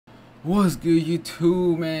What's good,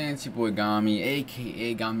 YouTube, man? It's your boy Gami,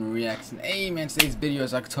 aka gamireacts. And hey, man, today's video,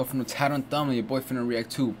 as I can tell from the title and thumbnail, your boy finna react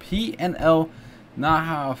to PNL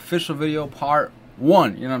Naha official video part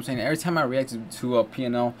 1. You know what I'm saying? Every time I react to a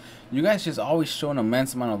PNL, you guys just always show an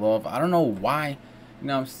immense amount of love. I don't know why, you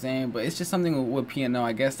know what I'm saying, but it's just something with PNL.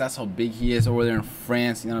 I guess that's how big he is over there in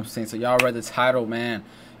France. You know what I'm saying? So y'all read the title, man.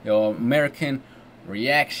 Yo, American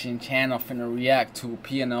reaction channel finna react to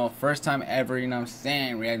PNL, first time ever, you know what I'm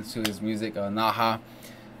saying, reacting to his music, Naha,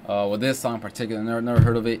 with this song in particular. Never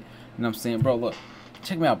heard of it, you know what I'm saying. Bro, look,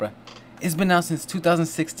 check me out, bro. It's been out since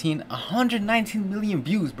 2016, 119 million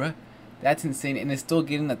views, bro. That's insane, and it's still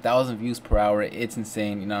getting 1,000 views per hour. It's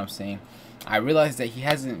insane, you know what I'm saying. I realized that he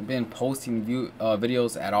hasn't been posting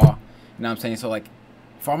videos at all, you know what I'm saying. So like,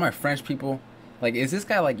 for all my French people, like, is this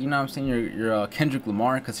guy, like, you know what I'm saying, you're Kendrick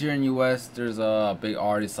Lamar? Because here in US, there's a big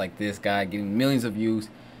artist like this guy getting millions of views,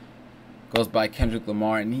 goes by Kendrick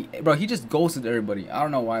Lamar, and he just ghosted everybody. I don't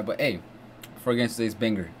know why, but hey, for against today's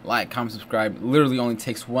banger, like, comment, subscribe. Literally only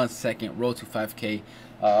takes 1 second. Road to 5K.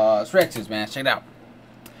 Let's react to this, man. Check it out.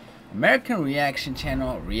 American reaction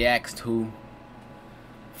channel reacts to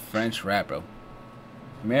French rap, bro.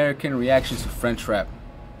 American reactions to French rap.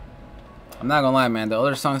 I'm not gonna lie, man. The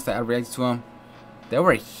other songs that I reacted to him, they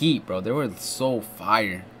were heat, bro. They were so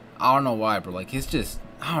fire. I don't know why, bro. Like, it's just,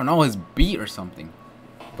 I don't know, his beat or something.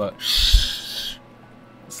 But shh.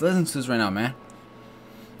 Let's listen to this right now, man.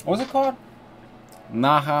 What's it called?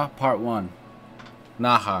 Naha Part 1.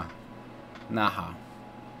 Naha.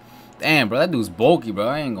 Damn, bro, that dude's bulky, bro.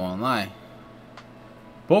 I ain't gonna lie.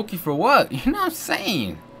 Bulky for what? You know what I'm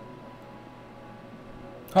saying?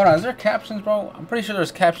 Hold on, is there captions, bro? I'm pretty sure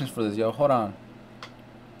there's captions for this, yo. Hold on.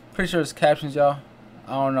 Pretty sure there's captions, y'all.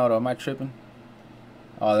 I don't know, though. Am I tripping?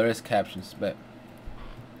 Oh, there is captions, but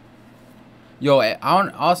yo, I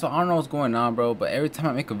don't know what's going on, bro, but every time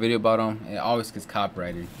I make a video about him, it always gets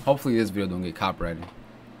copyrighted. Hopefully this video don't get copyrighted.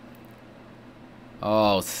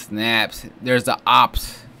 Oh, snaps. There's the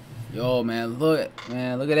ops. Yo, man, look at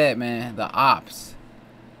that, man. The ops,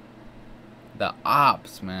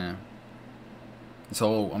 man.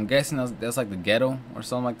 So I'm guessing that's like the ghetto or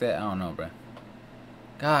something like that. I don't know, bro.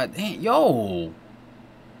 God damn, yo,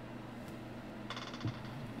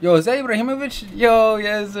 is that Ibrahimovic? Yo,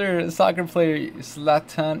 yes sir, soccer player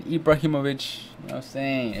Zlatan Ibrahimovic. You know what I'm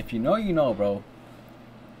saying? If you know, you know, bro.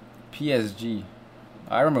 PSG.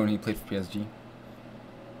 I remember when he played for PSG. You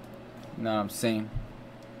know what I'm saying?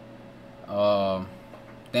 Damn,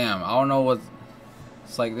 I don't know what.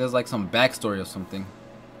 It's like there's like some backstory or something.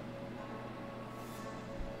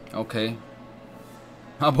 Okay.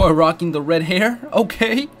 My boy rocking the red hair.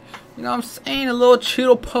 Okay. You know what I'm saying? A little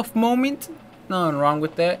chill puff moment. Nothing wrong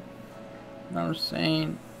with that. You know what I'm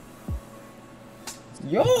saying?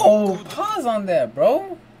 Yo, pause on that,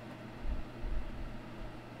 bro.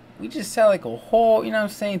 We just had like a whole, you know what I'm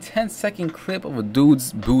saying, 10-second clip of a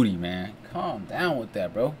dude's booty, man. Calm down with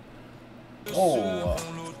that, bro. Oh.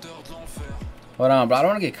 Hold on, bro. I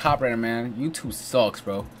don't want to get copyrighted, man. YouTube sucks,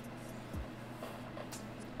 bro.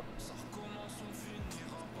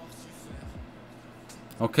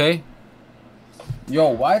 Okay. Yo,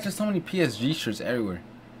 why is there so many PSG shirts everywhere?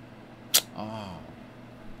 Oh.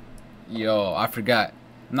 Yo, I forgot.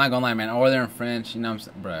 I'm not gonna lie, man. Over there in France, you know what I'm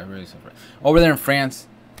saying? Bro, I really suffer. Over there in France,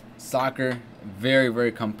 soccer,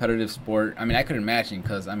 very competitive sport. I mean, I could imagine,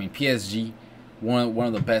 because, I mean, PSG, one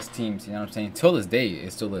of the best teams, you know what I'm saying? Till this day,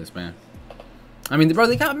 it still is, man. I mean, bro,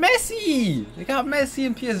 they got Messi. They got Messi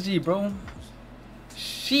in PSG, bro.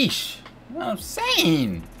 Sheesh. You know what I'm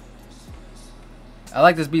saying? I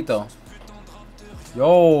like this beat though.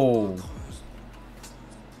 Yo,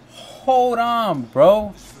 hold on,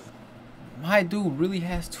 bro. My dude really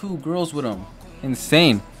has 2 girls with him.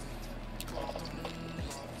 Insane.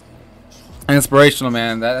 Inspirational,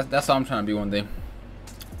 man. That's all I'm trying to be one day.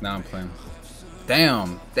 Now I'm playing.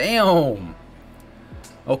 Damn.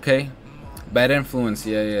 Okay. Bad influence.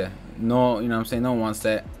 Yeah. No, you know what I'm saying. No one wants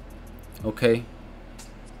that. Okay.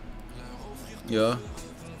 Yeah.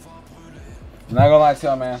 I'm not gonna lie to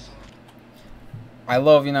y'all, man. I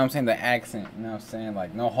love, you know what I'm saying, the accent, you know what I'm saying,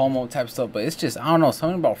 like no homo type stuff, but it's just, I don't know,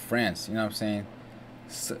 something about France, you know what I'm saying,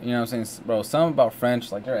 you know what I'm saying, bro, something about French,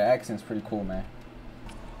 like their accent's pretty cool, man.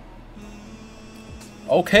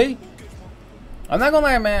 Okay. I'm not gonna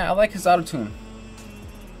lie, man, I like his autotune.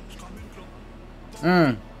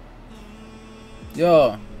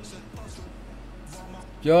 Yo.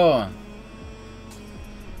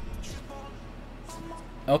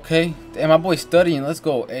 Okay, and my boy studying. Let's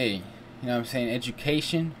go. Hey, you know what I'm saying?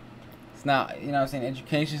 Education. It's not, you know what I'm saying?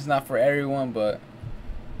 Education's not for everyone, but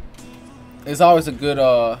it's always a good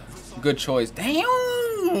choice. Damn,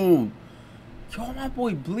 Yo, my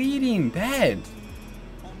boy bleeding bad.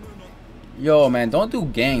 Yo, man, don't do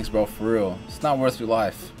gangs, bro, for real. It's not worth your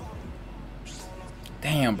life.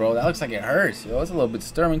 Damn, bro, that looks like it hurts. Yo, it's a little bit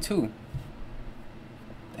disturbing, too.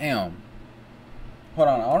 Damn. Hold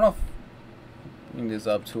on, I don't know if... Bring this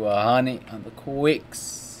up to 100 on the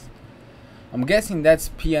quicks. I'm guessing that's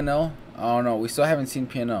PNL. I don't know. We still haven't seen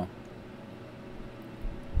PNL.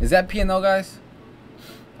 Is that PNL, guys?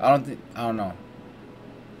 I don't know.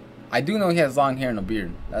 I do know he has long hair and a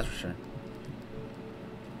beard. That's for sure.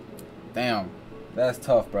 Damn. That's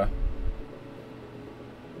tough, bro.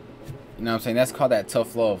 You know what I'm saying? That's called that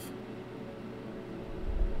tough love.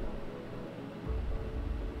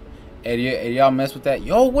 Hey, y'all mess with that?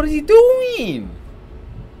 Yo, what is he doing?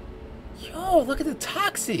 Yo, look at the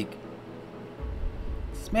toxic.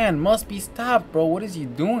 This man must be stopped, bro. What is he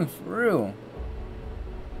doing for real?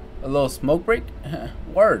 A little smoke break?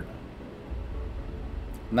 Word.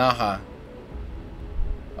 Naha.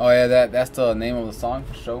 Oh yeah, that's the name of the song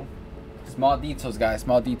for sure. Small details, guys.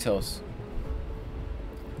 Small details.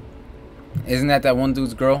 Isn't that one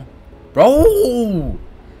dude's girl? Bro!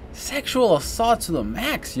 Sexual assault to the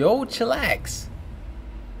max, yo. Chillax.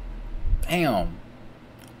 Damn.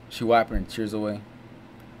 She wiping her tears away.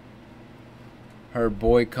 Her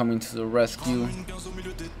boy coming to the rescue.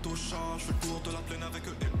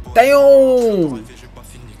 Damn!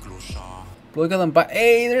 Look at them.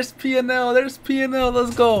 Hey, there's PNL. There's PNL.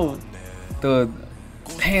 Let's go. Dude.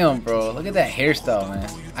 Damn, bro. Look at that hairstyle, man.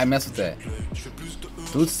 I mess with that.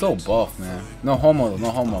 Dude's so buff, man. No homo, though.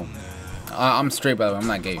 No homo. I'm straight, by the way. I'm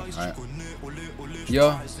not gay. Alright.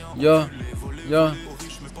 Yo.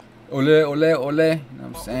 Ole. You know what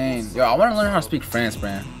I'm saying? Yo, I want to learn how to speak French,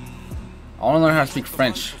 man. I want to learn how to speak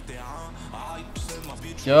French.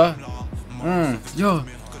 Yo.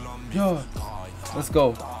 Let's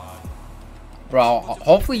go. Bro,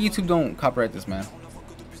 hopefully YouTube don't copyright this, man.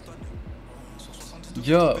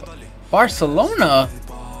 Yo. Barcelona?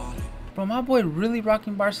 Bro, my boy really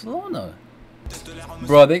rocking Barcelona.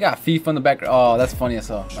 Bro, they got FIFA in the background. Oh, that's funny as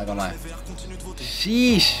hell. Not gonna lie.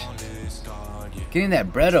 Sheesh. Getting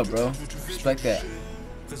that bread up, bro. Respect that.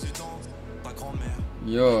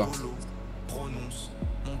 Yo.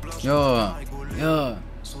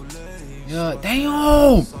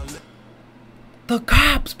 Damn. The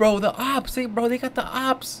cops, bro. The ops. They got the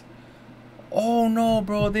ops. Oh, no,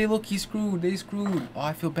 bro. They look-y screwed. They screwed. Oh,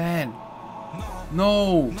 I feel bad.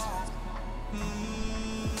 No.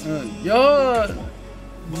 Yeah.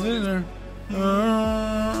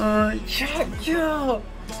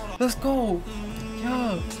 Let's go.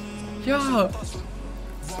 Yeah.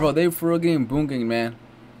 Bro, they for real getting boonking, man.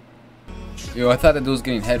 Yo, I thought that dude was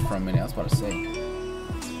getting head for a minute. I was about to say.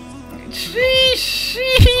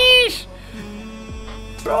 Sheesh.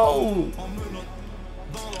 Bro.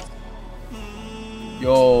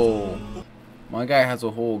 Yo. My guy has a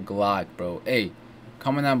whole Glock, bro. Hey,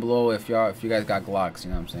 comment down below if you guys got Glocks, you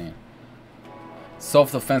know what I'm saying?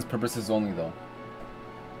 Self-defense purposes only, though.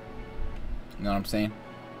 You know what I'm saying?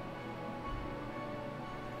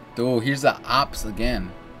 Dude, here's the ops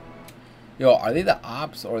again. Yo, are they the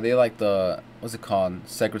ops or are they like the, what's it called?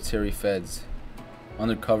 Secretary feds.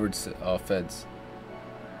 Undercover feds.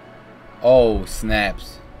 Oh,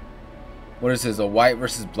 snaps. What is this? A white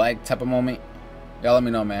versus black type of moment? Y'all let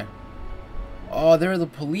me know, man. Oh, they're the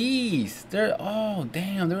police. Oh,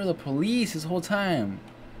 damn. They were the police this whole time.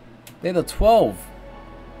 They're the 12.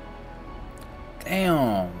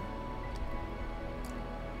 Damn.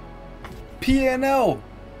 PNL.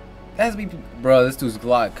 That's me. Bro, this dude's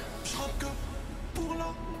Glock.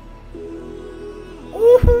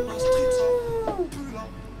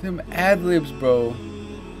 Them ad-libs, bro.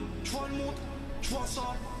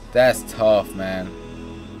 That's tough, man.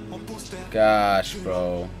 Gosh,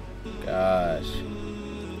 bro. Gosh.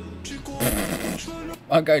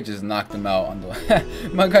 My guy just knocked him out on the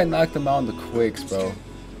my guy knocked him out on the quicks, bro.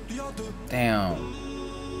 Damn,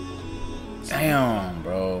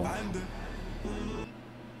 bro.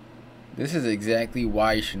 This is exactly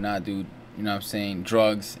why you should not do, you know what I'm saying,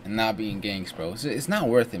 drugs and not be in gangs, bro. It's not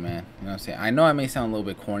worth it, man. You know what I'm saying? I know I may sound a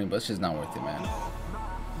little bit corny, but it's just not worth it, man.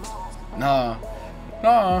 Nah.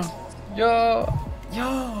 Yo,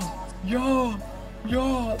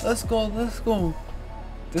 let's go.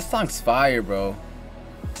 This song's fire, bro.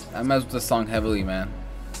 I mess with this song heavily, man.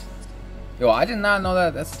 Yo, I did not know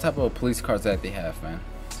that that's the type of police cars that they have, man.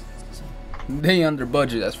 They under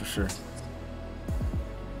budget, that's for sure.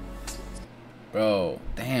 Bro,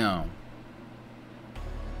 damn.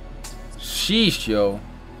 Sheesh, yo.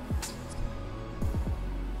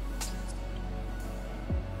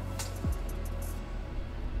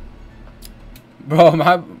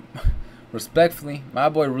 Bro, respectfully, my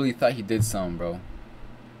boy really thought he did something, bro.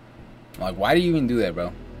 Like, why do you even do that,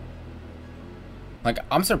 bro? Like,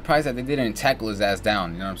 I'm surprised that they didn't tackle his ass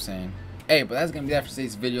down, you know what I'm saying? Hey, but that's gonna be that for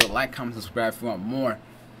today's video. Like, comment, subscribe if you want more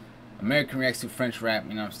American reacts to French rap,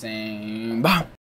 you know what I'm saying? Bam!